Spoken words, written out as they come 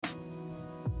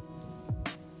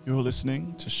You're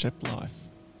listening to Shepplife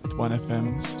with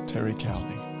 1FM's Terri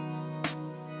Cowley.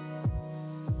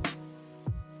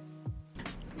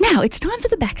 Now, it's time for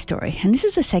the backstory, and this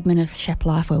is a segment of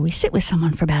Shepplife where we sit with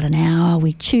someone for about an hour,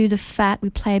 we chew the fat, we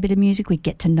play a bit of music, we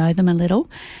get to know them a little.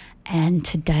 And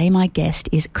today my guest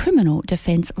is criminal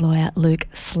defence lawyer Luke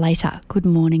Slater. Good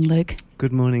morning, Luke.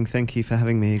 Good morning. Thank you for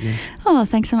having me again. Oh,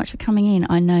 thanks so much for coming in.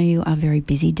 I know you are very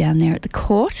busy down there at the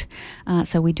court,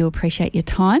 so we do appreciate your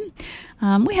time.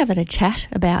 We have had a chat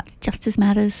about justice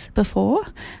matters before,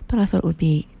 but I thought it would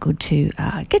be good to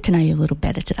get to know you a little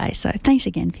better today. So thanks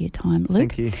again for your time,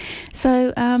 Luke. Thank you.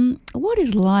 So what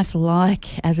is life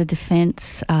like as a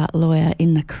defence lawyer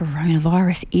in the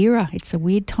coronavirus era? It's a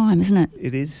weird time, isn't it?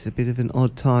 It is a bit of an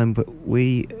odd time, but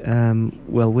we're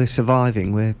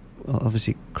surviving. We're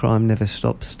obviously, crime never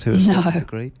stops to a certain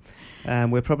degree.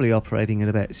 We're probably operating at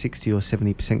about 60 or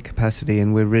 70% capacity,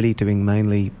 and we're really doing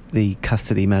mainly the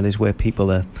custody matters where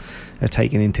people are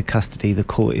taken into custody. The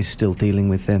court is still dealing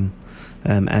with them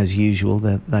as usual.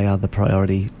 They are the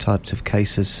priority types of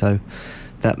cases, so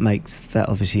that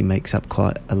obviously makes up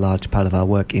quite a large part of our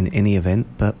work in any event.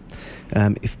 But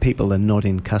if people are not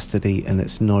in custody and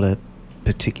it's not a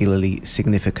particularly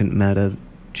significant matter,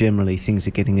 generally things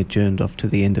are getting adjourned off to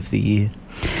the end of the year.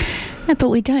 No, but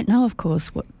we don't know, of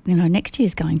course, what next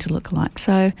year's going to look like.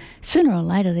 So sooner or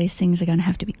later, these things are going to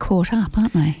have to be caught up,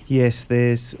 aren't they? Yes,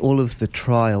 there's all of the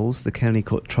trials, the county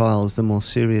court trials, the more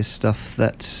serious stuff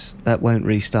that won't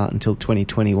restart until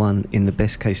 2021 in the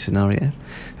best case scenario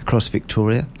across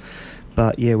Victoria.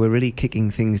 But yeah, we're really kicking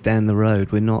things down the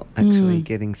road. We're not actually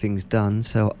getting things done.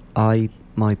 So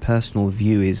my personal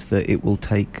view is that it will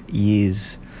take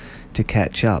years to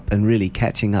catch up, and really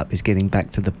catching up is getting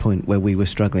back to the point where we were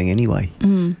struggling anyway.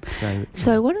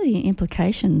 So what are the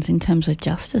implications in terms of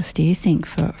justice, do you think,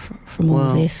 from all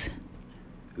of this?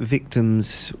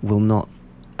 Victims will not,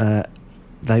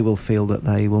 they will feel that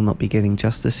they will not be getting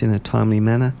justice in a timely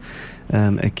manner.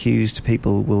 Accused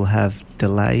people will have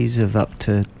delays of up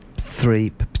to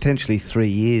potentially 3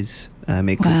 years.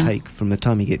 It could take from the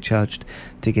time you get charged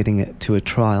to getting it to a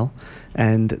trial.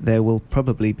 And there will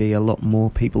probably be a lot more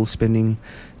people spending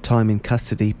time in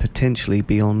custody, potentially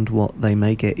beyond what they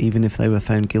may get, even if they were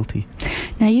found guilty.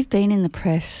 Now, you've been in the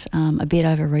press a bit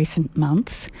over recent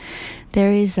months.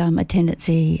 There is a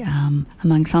tendency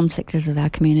among some sectors of our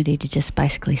community to just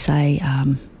basically say,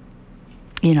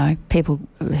 people,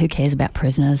 who cares about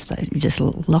prisoners? They just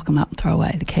lock them up and throw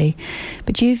away the key.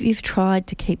 But you've tried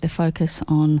to keep the focus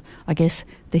on, I guess,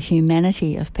 the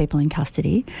humanity of people in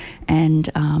custody and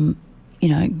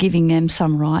giving them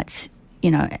some rights,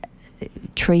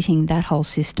 treating that whole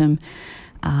system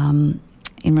in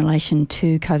relation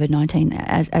to COVID-19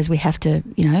 as we have to,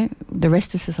 the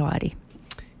rest of society.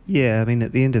 Yeah, I mean,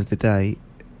 at the end of the day,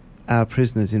 our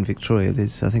prisoners in Victoria,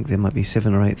 I think there might be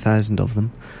 7,000 or 8,000 of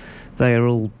them. They are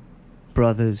all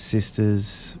brothers,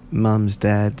 sisters, mums,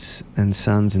 dads and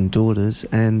sons and daughters,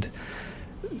 and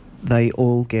they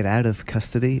all get out of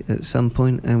custody at some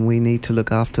point, and we need to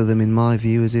look after them, in my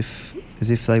view, as if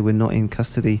they were not in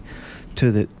custody,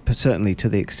 certainly to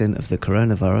the extent of the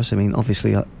coronavirus. I mean,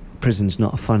 obviously, prison's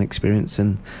not a fun experience,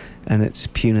 and it's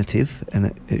punitive,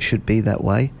 and it should be that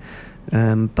way.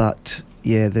 But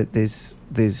yeah, there's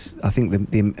I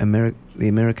think the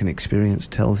American experience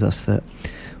tells us that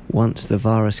once the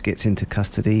virus gets into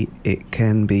custody, it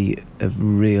can be a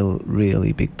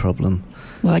really big problem.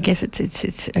 Well, I guess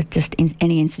it's just in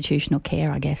any institutional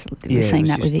care, I guess. We're seeing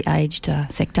that with the aged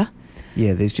sector.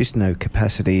 Yeah, there's just no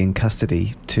capacity in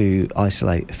custody to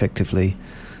isolate effectively.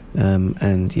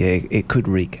 And yeah, it could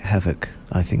wreak havoc,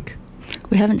 I think.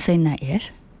 We haven't seen that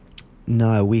yet.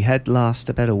 No, we had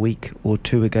about a week or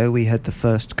two ago, we had the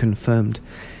first confirmed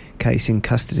case in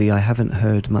custody. I haven't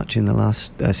heard much in the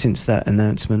last since that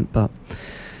announcement, but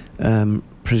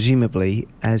presumably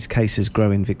as cases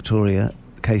grow in Victoria,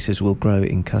 cases will grow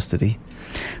in custody.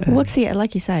 What's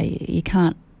like you say, you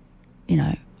can't,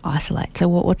 isolate. So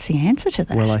what's the answer to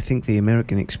that? Well, I think the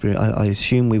American experience, I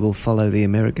assume we will follow the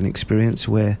American experience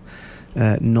where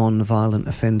non-violent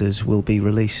offenders will be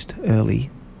released early,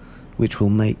 which will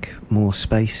make more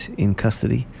space in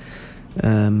custody.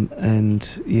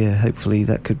 And yeah, hopefully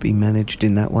that could be managed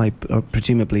in that way.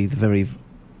 Presumably the very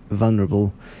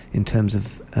vulnerable in terms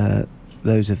of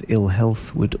those of ill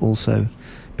health would also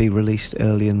be released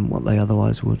earlier than what they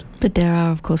otherwise would. But there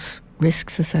are, of course,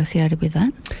 risks associated with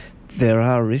that. There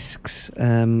are risks.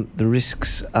 The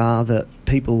risks are that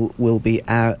people will be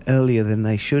out earlier than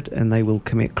they should, and they will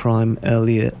commit crime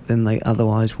earlier than they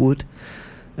otherwise would.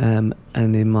 And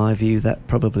in my view, that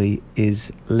probably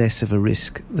is less of a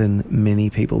risk than many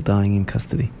people dying in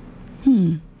custody.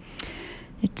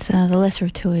 It's the lesser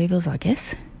of two evils, I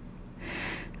guess.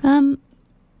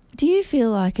 Do you feel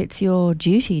like it's your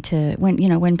duty to,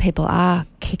 when people are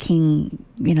kicking,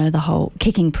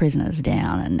 kicking prisoners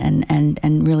down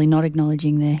and really not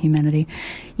acknowledging their humanity,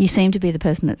 you seem to be the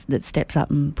person that steps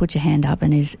up and puts your hand up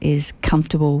and is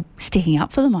comfortable sticking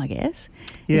up for them, I guess?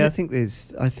 Yeah, I think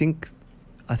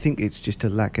it's just a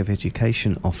lack of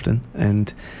education often,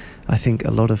 and I think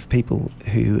a lot of people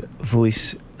who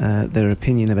voice their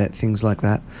opinion about things like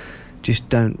that just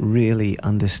don't really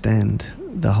understand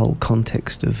the whole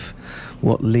context of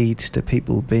what leads to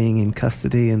people being in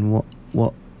custody and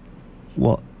what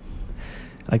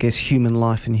I guess human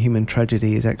life and human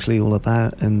tragedy is actually all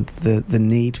about, and the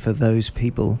need for those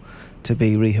people to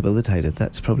be rehabilitated.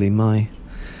 That's probably my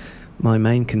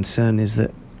main concern, is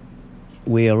that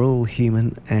we are all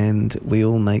human and we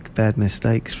all make bad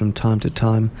mistakes from time to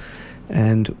time,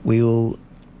 and we all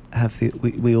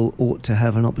ought to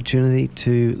have an opportunity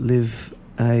to live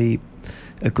a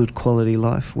good quality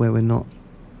life where we're not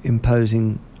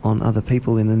imposing on other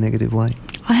people in a negative way.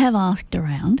 I have asked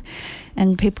around,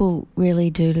 and people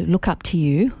really do look up to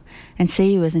you and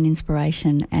see you as an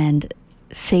inspiration and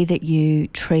see that you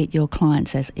treat your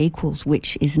clients as equals,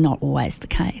 which is not always the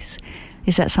case.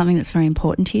 Is that something that's very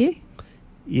important to you?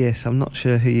 Yes, I'm not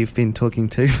sure who you've been talking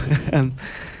to.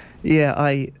 Yeah,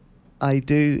 I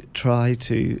do try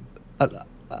to...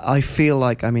 I feel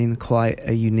like I'm in quite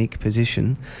a unique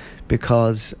position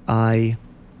because I've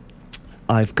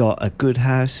got a good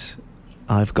house,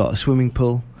 I've got a swimming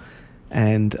pool,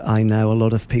 and I know a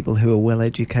lot of people who are well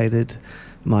educated.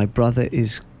 My brother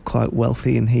is quite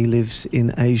wealthy and he lives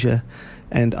in Asia,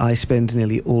 and I spend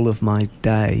nearly all of my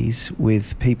days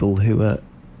with people who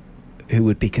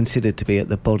would be considered to be at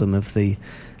the bottom of the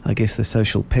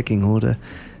social pecking order,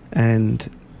 and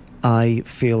I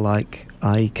feel like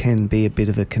I can be a bit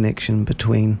of a connection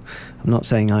between, I'm not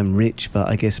saying I'm rich, but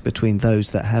I guess between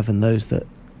those that have and those that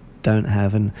don't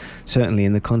have. And certainly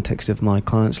in the context of my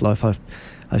client's life,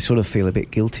 I sort of feel a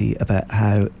bit guilty about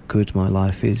how good my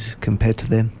life is compared to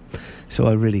them. So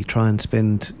I really try and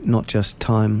spend not just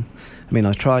time,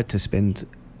 I tried to spend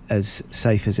as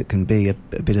safe as it can be a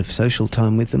bit of social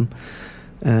time with them,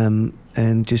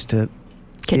 and just to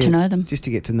get to know them. Just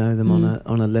to get to know them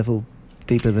on a level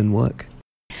deeper than work.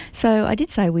 So I did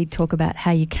say we'd talk about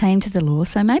how you came to the law.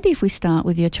 So maybe if we start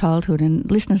with your childhood, and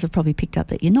listeners have probably picked up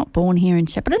that you're not born here in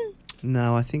Shepparton.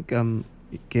 No, I think I'm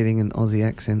getting an Aussie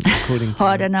accent according to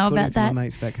I don't know about that. My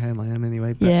mates back home, I am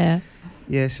anyway. But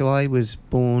yeah, so I was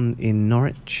born in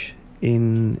Norwich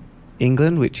in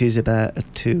England, which is about a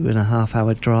 2.5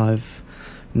 hour drive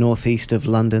northeast of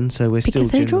London. So we're still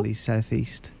generally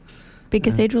southeast. Big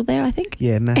cathedral there, I think.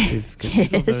 Yeah, massive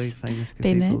cathedral, Yes. very famous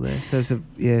cathedral there. So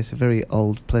it's a very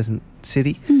old, pleasant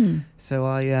city. So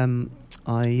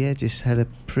I just had a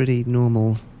pretty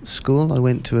normal school. I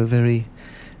went to a very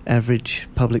average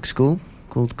public school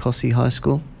called Cossey High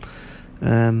School,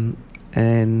 and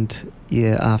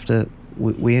after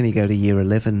we only go to year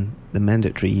 11. The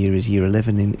mandatory year is year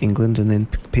 11 in England, and then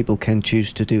people can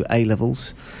choose to do A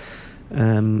levels,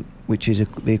 which is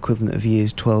the equivalent of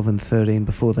years 12 and 13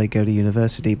 before they go to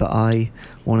university. But I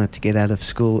wanted to get out of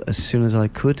school as soon as I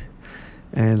could,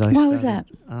 and Why was that?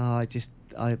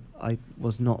 I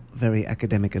was not very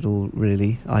academic at all,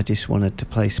 really. I just wanted to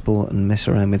play sport and mess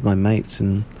around with my mates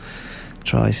and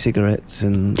try cigarettes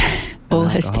and all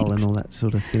those alcohol things. and all that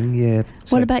sort of thing. Yeah.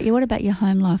 What about you? What about your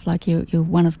home life? Like you're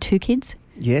one of two kids?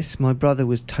 Yes, my brother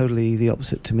was totally the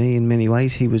opposite to me in many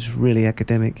ways. He was really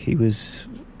academic. He was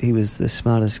the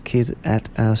smartest kid at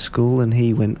our school, and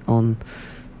he went on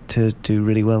to do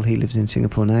really well. He lives in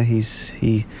Singapore now.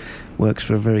 He works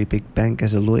for a very big bank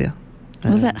as a lawyer.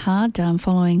 Was that hard,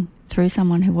 following through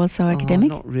someone who was so academic?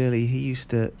 Not really. He used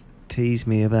to tease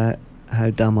me about how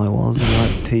dumb I was, and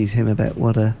I'd tease him about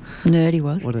what a nerd he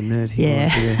was. What a nerd he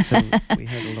was. Yeah, so we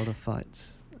had a lot of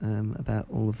fights about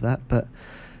all of that. But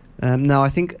no, I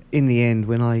think in the end,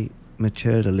 when I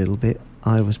matured a little bit,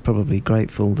 I was probably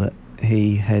grateful that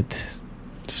he had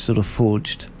sort of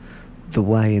forged the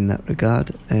way in that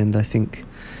regard. And I think,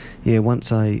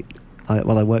 once I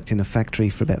worked in a factory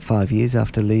for about 5 years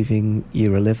after leaving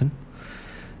year 11.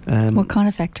 What kind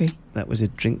of factory? That was a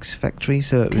drinks factory.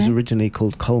 So it was originally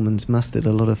called Coleman's Mustard.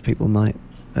 A lot of people might...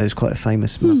 It was quite a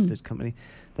famous mustard company.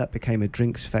 That became a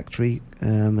drinks factory,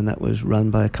 and that was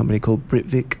run by a company called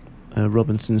Britvic,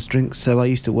 Robinson's Drinks. So I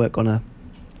used to work on a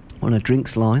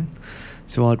drinks line.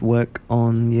 So I'd work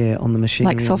on the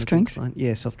machinery. Like soft drinks?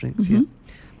 Yeah, soft drinks, yeah.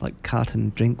 like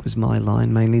carton drink was my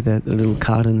line, mainly the little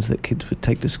cartons that kids would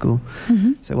take to school.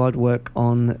 Mm-hmm. So I'd work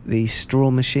on the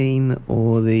straw machine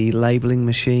or the labelling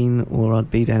machine, or I'd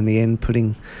be down the end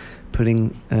putting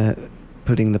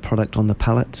the product on the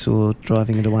pallets or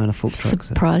driving it away on a fork truck.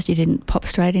 Surprised you didn't pop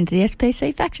straight into the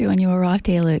SPC factory when you arrived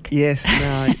here, Luke. Yes,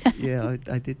 no,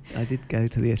 I did go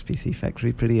to the SPC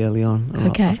factory pretty early on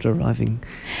after arriving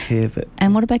here.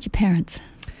 And what about your parents?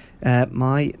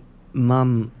 My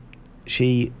mum,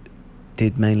 she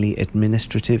did mainly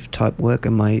administrative type work,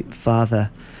 and my father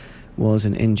was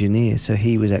an engineer, so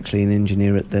he was actually an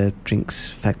engineer at the drinks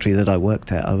factory that I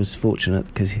worked at. I was fortunate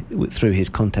because through his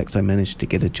contacts I managed to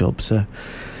get a job. So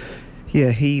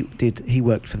yeah, he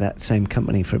worked for that same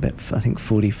company for about, I think,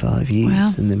 45 years.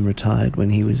 Wow. And then retired when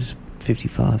he was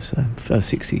 55, so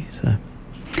 60. So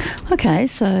okay,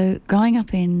 so growing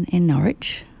up in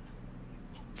Norwich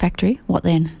factory, what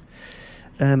then?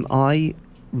 I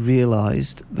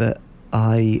realised that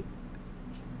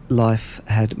life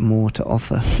had more to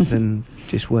offer than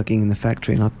just working in the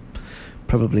factory, and I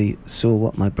probably saw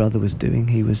what my brother was doing.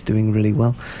 He was doing really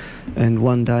well, and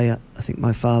one day I think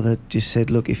my father just said,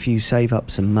 look, if you save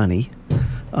up some money,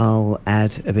 I'll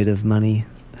add a bit of money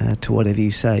to whatever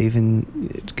you save,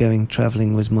 and going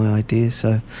travelling was my idea.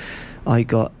 So I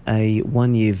got a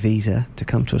 1-year visa to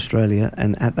come to Australia,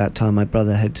 and at that time my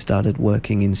brother had started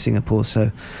working in Singapore,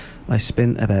 so I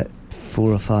spent about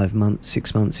 4 or 5 months,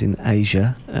 6 months in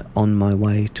Asia on my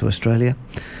way to Australia.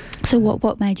 So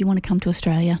what made you want to come to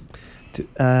Australia?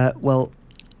 Well,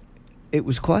 it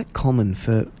was quite common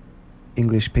for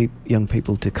English young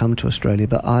people to come to Australia,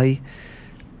 but I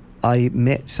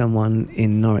met someone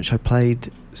in Norwich. I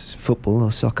played football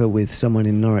or soccer with someone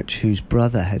in Norwich whose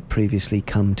brother had previously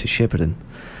come to Shepparton.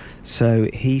 So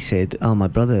he said, my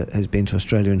brother has been to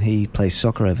Australia and he plays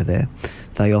soccer over there.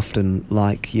 They often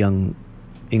like young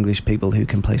English people who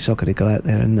can play soccer to go out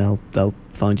there, and they'll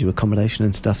find you accommodation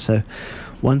and stuff. So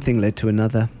one thing led to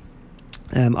another.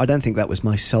 I don't think that was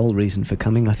my sole reason for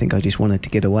coming. I think I just wanted to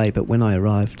get away. But when I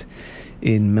arrived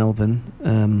in Melbourne,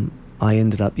 I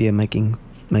ended up making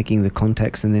the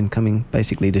contacts and then coming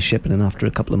basically to Shepparton after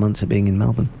a couple of months of being in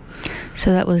Melbourne.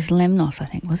 So that was Lemnos, I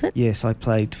think, was it? Yes, I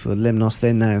played for Lemnos.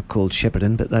 They're now called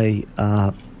Shepparton, but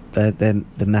they're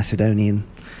the Macedonian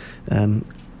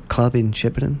club in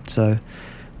Shepparton. So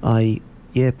I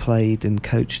played and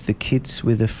coached the kids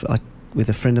with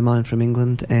a friend of mine from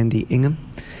England, Andy Ingham.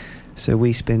 So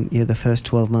we spent the first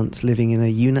 12 months living in a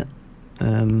unit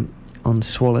on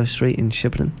Swallow Street in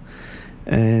Shepparton.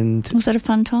 And was that a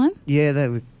fun time?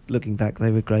 Yeah, looking back,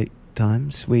 they were great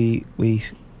times. We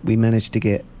managed to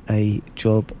get a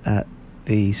job at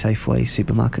the Safeway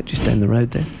supermarket just down the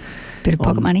road there. Bit of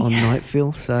pocket money on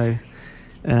Nightfield. So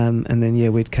and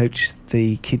then we'd coach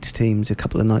the kids teams a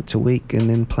couple of nights a week and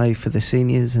then play for the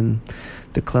seniors, and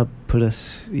the club put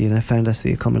us, found us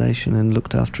the accommodation and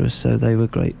looked after us. So they were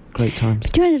great times.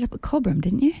 But you ended up at Cobram,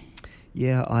 didn't you?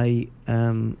 Yeah, I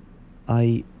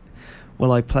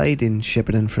played in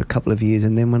Shepparton for a couple of years,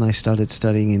 and then when I started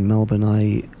studying in Melbourne,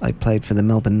 I played for the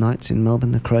Melbourne Knights in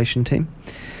Melbourne, the Croatian team.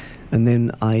 And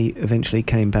then I eventually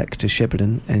came back to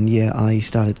Shepparton, and I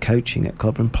started coaching at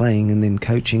Cobram, playing and then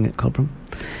coaching at Cobram.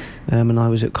 And I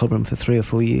was at Cobram for 3 or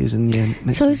 4 years. And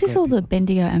so is this all the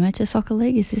Bendigo Amateur Soccer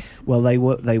League? Is this? Well, they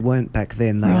weren't back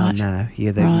then. They are now.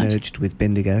 Yeah, they've merged with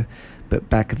Bendigo, but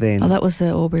back then. Oh, that was the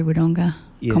Albury Wodonga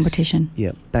competition.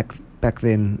 Yeah, back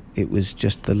then it was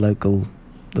just the local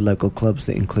clubs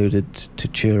that included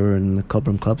Tatura and the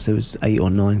Cobram clubs. There was 8 or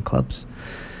 9 clubs,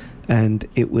 and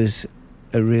it was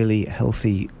a really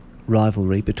healthy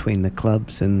rivalry between the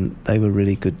clubs, and they were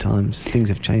really good times. Things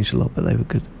have changed a lot, but they were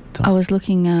good times. I was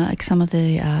looking at some of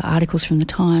the articles from the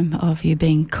time of you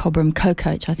being Cobram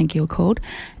co-coach, I think you were called,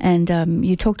 and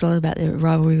you talked a lot about the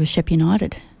rivalry with Shep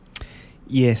United.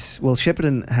 Yes, well,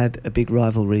 Shepparton had a big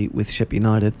rivalry with Shep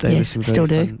United. They were some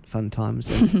very fun times.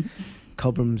 And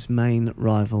Cobram's main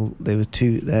rival, there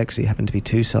actually happened to be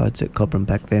 2 sides at Cobram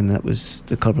back then. That was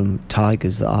the Cobram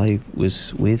Tigers that I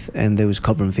was with, and there was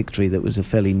Cobram Victory that was a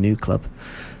fairly new club.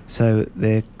 So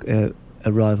a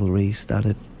rivalry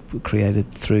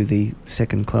created through the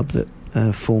second club that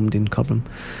formed in Cobram.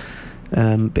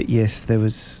 But yes, there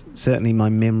was certainly my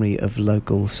memory of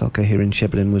local soccer here in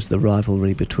Shepparton was the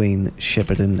rivalry between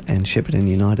Shepparton and Shepparton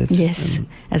United. Yes,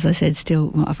 as I said,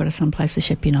 I've got a son plays for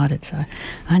Shep United, so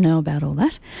I know about all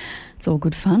that. It's all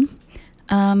good fun.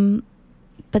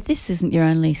 But this isn't your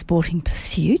only sporting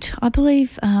pursuit. I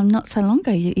believe not so long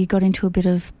ago you got into a bit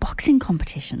of boxing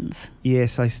competitions.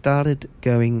 Yes, I started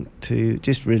going to,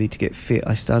 just really to get fit,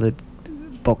 I started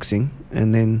boxing,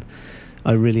 and then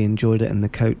I really enjoyed it, and the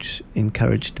coach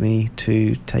encouraged me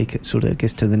to take it sort of, I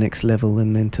guess, to the next level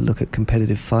and then to look at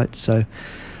competitive fights. So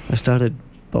I started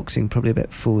boxing probably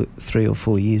about 3 or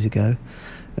 4 years ago,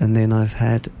 and then I've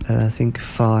had, I think,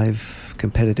 5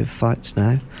 competitive fights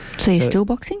now. So you're still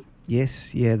boxing?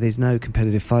 Yes, yeah, there's no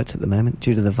competitive fights at the moment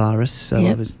due to the virus, so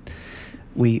Yep.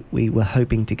 we were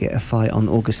hoping to get a fight on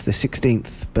August the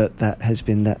 16th, but that has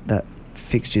been, that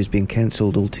fixture's been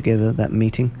cancelled altogether, that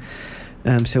meeting.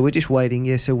 So we're just waiting.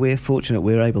 Yeah, so we're fortunate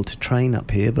we're able to train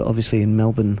up here, but obviously in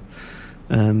Melbourne,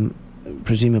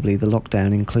 presumably the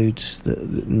lockdown includes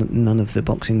none of the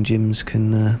boxing gyms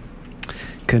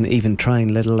can even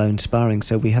train, let alone sparring.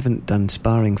 So we haven't done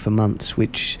sparring for months,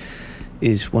 which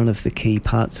is one of the key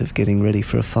parts of getting ready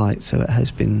for a fight. So it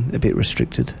has been a bit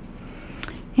restricted.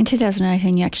 In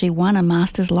 2018, you actually won a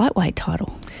Masters lightweight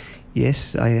title.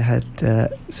 Yes, I had.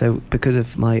 So because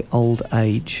of my old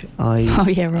age, I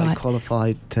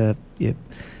qualified to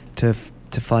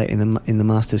fight in the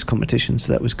Masters competition.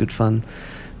 So that was good fun.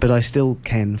 But I still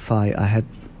can fight. I had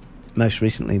most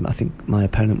recently, I think my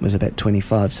opponent was about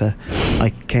 25, so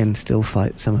I can still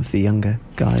fight some of the younger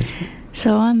guys.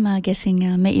 So I'm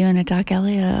guessing met you in a dark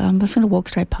alley. I'm just going to walk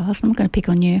straight past. I'm not going to pick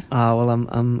on you. Well,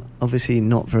 I'm obviously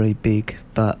not very big,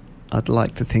 but I'd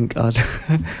like to think I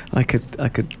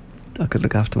could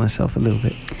look after myself a little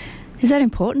bit. Is that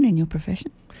important in your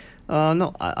profession?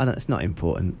 No, it's not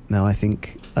important. No, I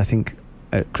think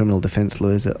criminal defence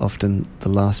lawyers are often the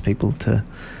last people to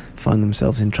find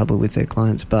themselves in trouble with their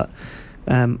clients. But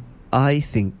I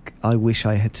wish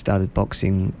I had started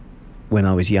boxing when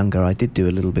I was younger. I did do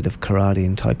a little bit of karate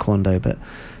and taekwondo, but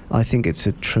I think it's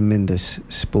a tremendous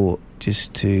sport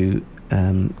just to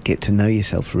get to know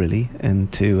yourself really,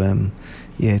 and to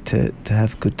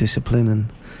have good discipline.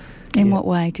 And in what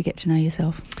way to get to know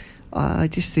yourself? I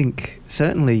just think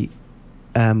certainly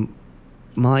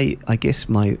my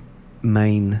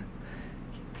main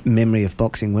memory of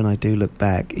boxing, when I do look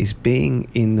back, is being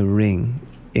in the ring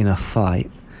in a fight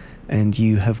and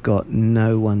you have got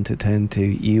no one to turn to.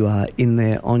 You are in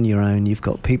there on your own. You've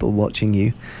got people watching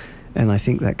you. And I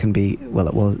think that can be,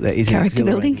 that is an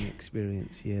exhilarating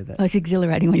experience. Yeah, it's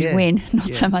exhilarating when you win,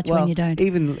 not so much when you don't.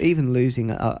 Even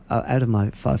losing, out of my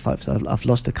 5 fights, I've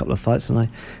lost a couple of fights, and I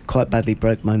quite badly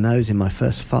broke my nose in my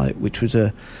first fight, which was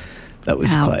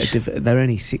quite they're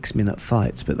only 6-minute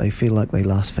fights, but they feel like they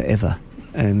last forever.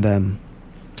 And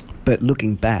but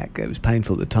looking back, it was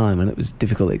painful at the time, and it was a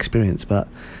difficult experience, but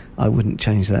I wouldn't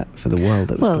change that for the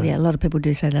world. A lot of people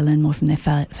do say they learn more from their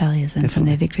failures than from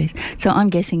their victories. So I'm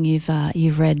guessing you've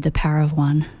read The Power of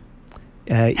One.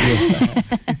 Yes, I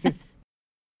have.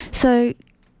 So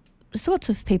the sorts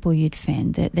of people you'd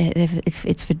defend,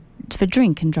 it's for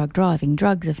drink and drug driving,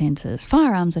 drugs offences,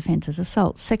 firearms offences,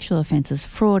 assaults, sexual offences,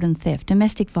 fraud and theft,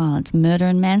 domestic violence, murder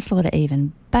and manslaughter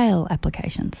even, bail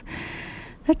applications.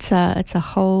 It's a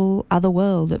whole other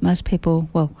world that most people,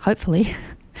 hopefully,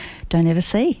 don't ever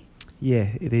see. Yeah,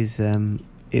 it is.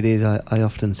 It is. I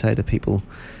often say to people,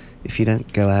 if you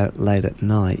don't go out late at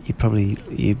night,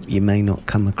 you may not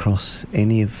come across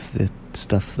any of the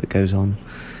stuff that goes on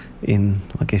in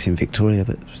Victoria,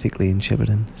 but particularly in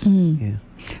Shepparton. Yeah.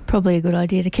 Probably a good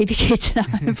idea to keep your kids at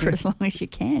home for as long as you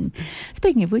can.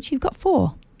 Speaking of which, you've got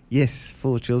 4. Yes,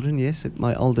 4 children. Yes,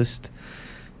 my oldest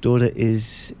daughter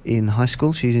is in high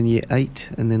school. She's in year 8,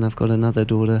 and then I've got another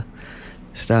daughter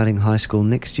starting high school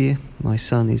next year. My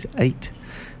son is 8,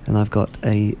 and I've got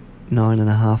a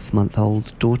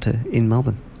 9.5-month-old daughter in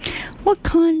Melbourne. What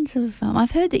kinds of...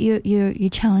 I've heard that you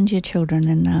challenge your children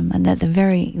and that they're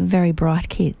very, very bright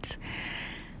kids.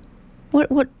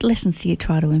 What lessons do you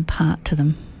try to impart to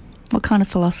them? What kind of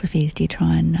philosophies do you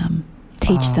try and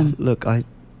teach them? Look, I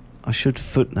should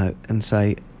footnote and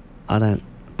say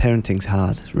parenting's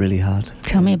hard, really hard.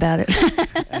 Tell me about it.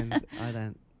 And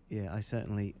I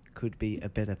certainly could be a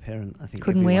better parent. I think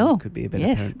Couldn't we all? Could be a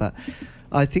better parent. But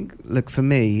I think, look, for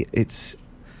me, it's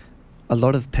a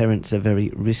lot of parents are very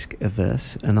risk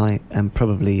averse, and I am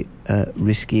probably a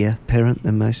riskier parent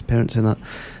than most parents. And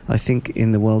I think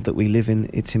in the world that we live in,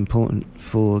 it's important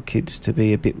for kids to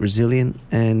be a bit resilient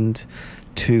and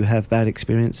to have bad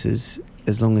experiences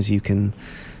as long as you can.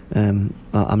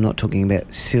 I'm not talking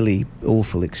about silly,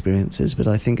 awful experiences, but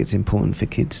I think it's important for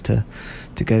kids to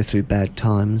go through bad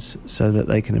times so that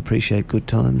they can appreciate good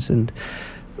times. And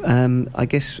I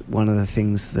guess one of the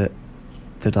things that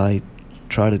I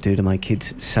try to do to my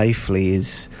kids safely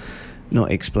is not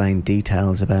explain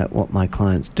details about what my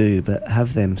clients do, but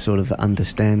have them sort of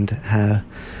understand how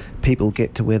people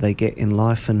get to where they get in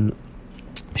life. And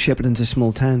Shepparton's a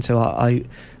small town, so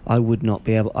I would not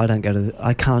be able.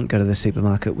 I can't go to the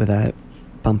supermarket without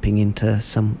bumping into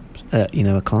some,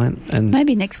 a client. And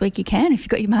maybe next week you can if you've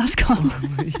got your mask on.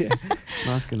 yeah,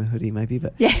 mask and a hoodie maybe,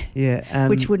 but yeah,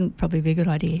 which wouldn't probably be a good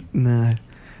idea. No,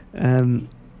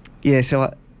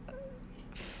 So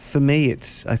for me,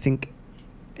 it's, I think,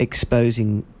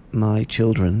 exposing my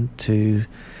children to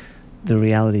the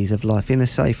realities of life in a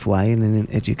safe way and in an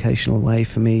educational way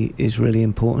for me is really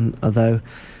important, although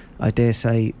I dare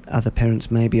say other parents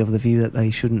may be of the view that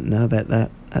they shouldn't know about that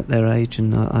at their age,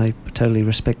 and I totally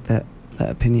respect that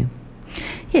opinion.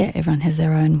 Yeah, everyone has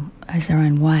their own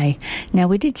way. Now,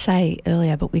 we did say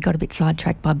earlier, but we got a bit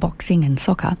sidetracked by boxing and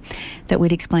soccer, that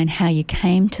we'd explain how you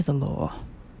came to the law.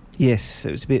 Yes,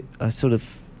 it was a bit, sort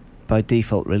of by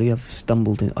default really, I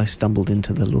stumbled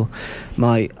into the law.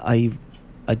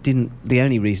 I didn't. The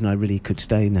only reason I really could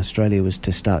stay in Australia was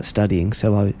to start studying.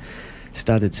 So I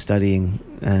started studying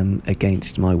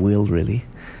against my will, really,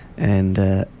 and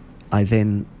I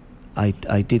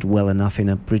did well enough in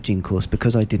a bridging course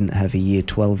because I didn't have a Year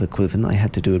 12 equivalent. I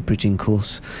had to do a bridging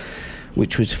course,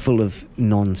 which was full of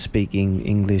non-speaking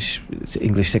English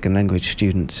second language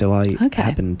students. So I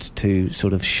happened to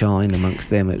sort of shine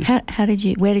amongst them. Where did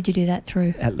you do that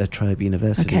through? At La Trobe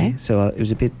University. Okay. So it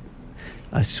was a bit.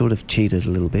 I sort of cheated a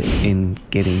little bit in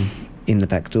getting in the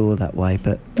back door that way,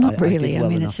 but not really. I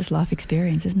mean, it's just life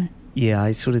experience, isn't it? Yeah,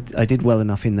 I did well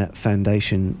enough in that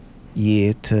foundation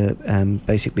year to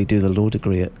basically do the law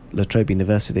degree at La Trobe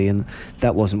University, and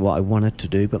that wasn't what I wanted to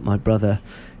do, but my brother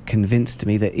convinced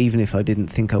me that even if I didn't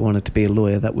think I wanted to be a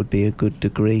lawyer, that would be a good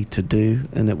degree to do,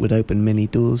 and it would open many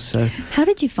doors. So, how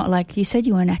did you find? Like you said,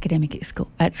 you were an academic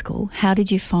at school. How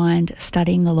did you find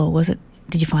studying the law?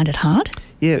 Did you find it hard?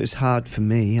 Yeah, it was hard for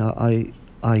me.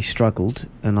 I struggled,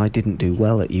 and I didn't do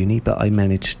well at uni, but I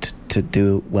managed to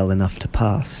do well enough to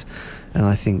pass. And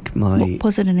I think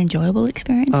was it an enjoyable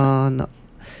experience?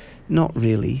 Not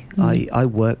really. I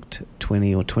worked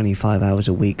 20 or 25 hours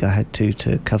a week. I had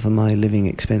to cover my living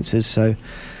expenses, so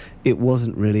it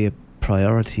wasn't really a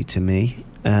priority to me,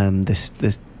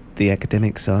 the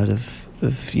academic side of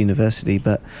university,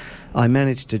 but I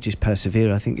managed to just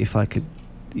persevere. I think if I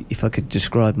could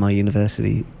describe my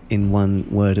university in one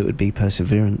word, it would be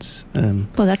perseverance.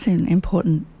 Well, that's an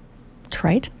important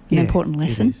trait, an important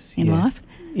lesson in life.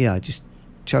 Yeah, I just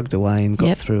chugged away and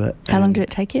got through it. How long did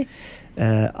it take you?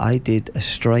 I did a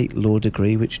straight law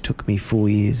degree, which took me 4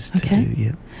 years to do,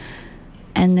 yeah.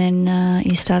 And then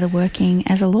you started working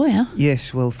as a lawyer?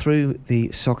 Yes, well, through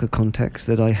the soccer contacts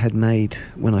that I had made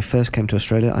when I first came to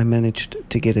Australia, I managed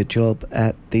to get a job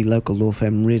at the local law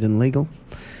firm Reardon Legal.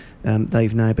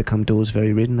 They've now become Dawes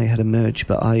Very Reardon. They had a merge,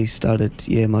 but I started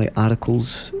my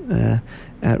articles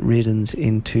at Reardon's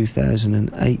in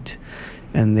 2008,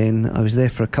 and then I was there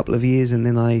for a couple of years, and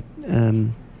then I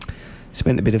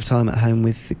spent a bit of time at home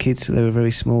with the kids. So they were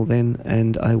very small then,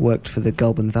 and I worked for the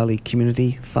Goulburn Valley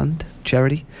Community Fund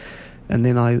charity, and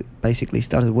then I basically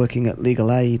started working at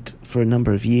Legal Aid for a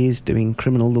number of years doing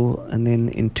criminal law, and then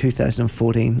in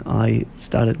 2014 I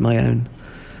started my own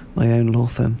law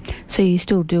firm. So you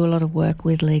still do a lot of work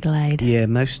with Legal Aid? Yeah,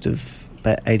 most of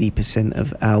about 80%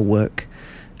 of our work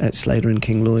at Slater and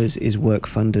King Lawyers is work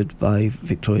funded by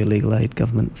Victoria Legal Aid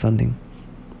government funding.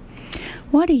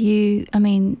 Why do you, I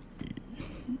mean,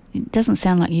 it doesn't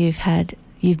sound like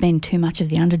you've been too much of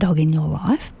the underdog in your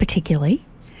life, particularly.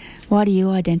 Why do you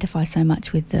identify so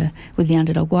much with the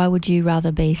underdog? Why would you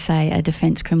rather be, say, a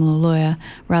defence criminal lawyer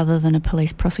rather than a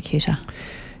police prosecutor?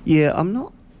 Yeah, I'm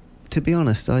not. To be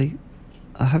honest, I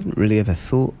haven't really ever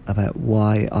thought about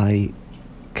why I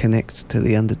connect to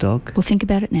the underdog. Well, think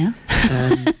about it now.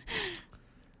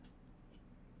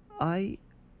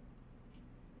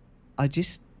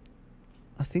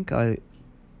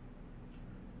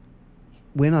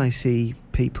 When I see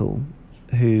people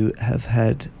who have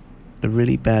had a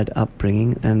really bad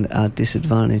upbringing and are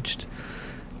disadvantaged,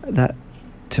 that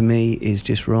to me is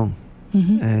just wrong.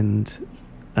 Mm-hmm.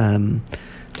 And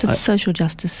it's a social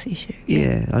justice issue.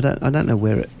 Yeah, I don't know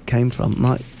where it came from.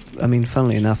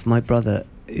 Funnily enough, my brother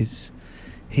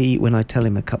when I tell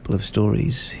him a couple of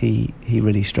stories, he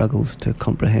really struggles to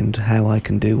comprehend how I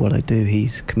can do what I do.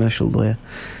 He's a commercial lawyer,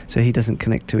 so he doesn't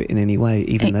connect to it in any way.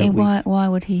 Why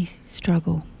would he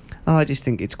struggle? I just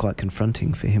think it's quite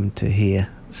confronting for him to hear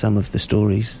some of the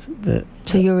stories that.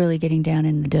 So you're really getting down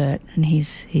in the dirt, and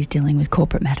he's dealing with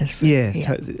corporate matters.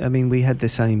 Totally. I mean, we had the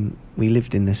same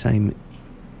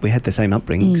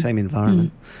upbringing, same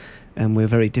environment, and we're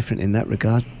very different in that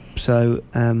regard. So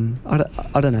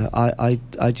I don't know.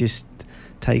 I just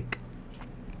take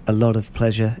a lot of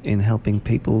pleasure in helping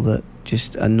people that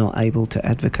just are not able to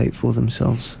advocate for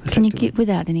themselves Can you effectively. give,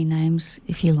 without any names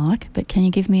if you like, but can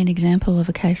you give me an example of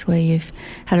a case where you've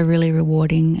had a really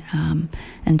rewarding and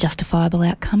justifiable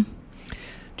outcome?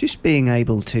 Just being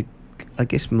able to, I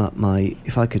guess my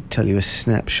if I could tell you a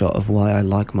snapshot of why I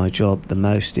like my job the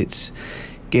most, it's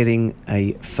getting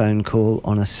a phone call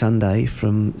on a Sunday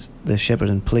from the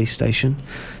Shepparton police station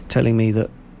telling me that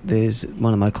there's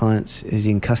one of my clients is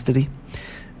in custody,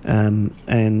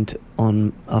 and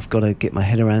I've got to get my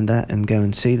head around that and go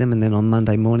and see them, and then on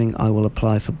Monday morning I will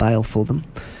apply for bail for them.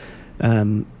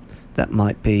 That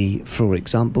might be, for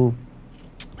example,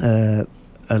 a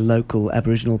local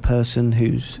Aboriginal person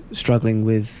who's struggling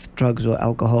with drugs or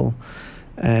alcohol,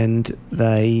 and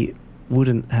they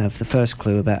wouldn't have the first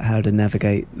clue about how to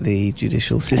navigate the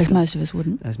judicial system. As most of us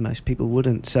wouldn't. As most people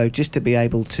wouldn't. So just to be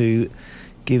able to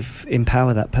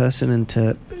empower that person and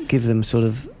to give them sort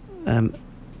of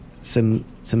some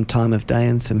time of day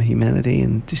and some humanity,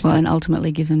 and just and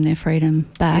ultimately give them their freedom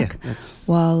back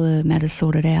while the matter's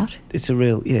sorted out. It's a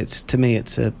real, to me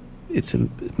it's a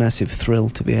massive thrill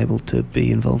to be able to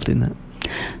be involved in that.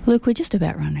 Luke, we're just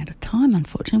about run out of time,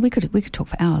 unfortunately. We could talk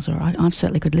for hours, or I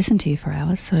certainly could listen to you for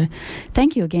hours. So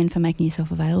thank you again for making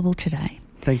yourself available today.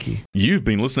 Thank you. You've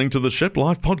been listening to the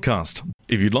Shepplife podcast.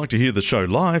 If you'd like to hear the show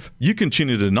live, you can tune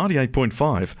in to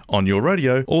 98.5 on your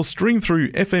radio or stream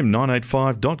through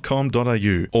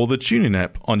fm985.com.au or the TuneIn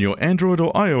app on your Android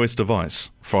or iOS device.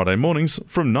 Friday mornings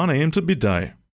from 9am to midday.